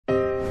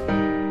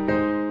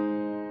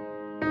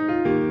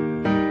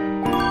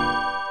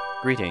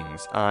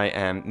Greetings, I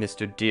am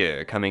Mr.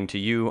 Deer, coming to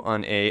you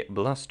on a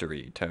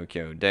blustery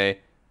Tokyo day.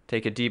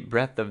 Take a deep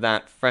breath of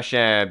that fresh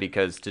air,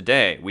 because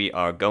today we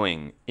are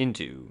going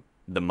into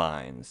the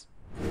mines.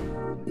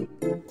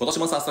 今年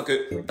も早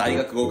速大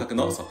学合格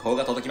の速報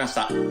が届きまし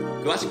た。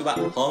詳しくは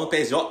ホームペ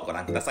ージをご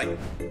覧ください。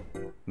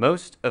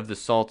 Most of the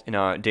salt in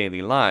our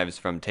daily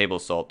lives, from table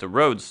salt to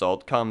road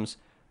salt, comes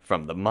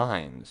from the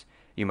mines.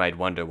 You might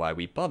wonder why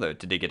we bother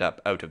to dig it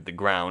up out of the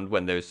ground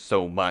when there's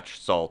so much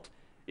salt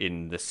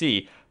in the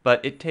sea,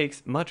 but it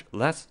takes much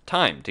less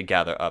time to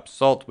gather up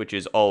salt which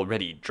is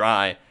already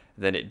dry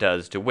than it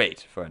does to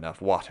wait for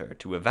enough water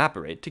to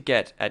evaporate to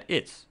get at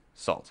its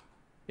salt.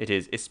 It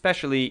is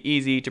especially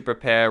easy to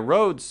prepare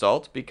road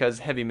salt because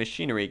heavy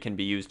machinery can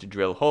be used to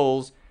drill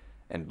holes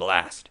and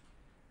blast.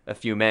 A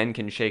few men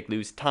can shake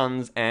loose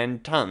tons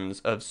and tons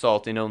of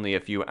salt in only a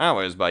few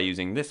hours by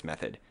using this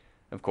method.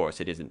 Of course,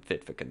 it isn't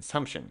fit for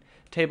consumption.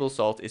 Table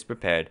salt is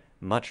prepared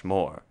much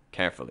more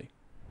carefully.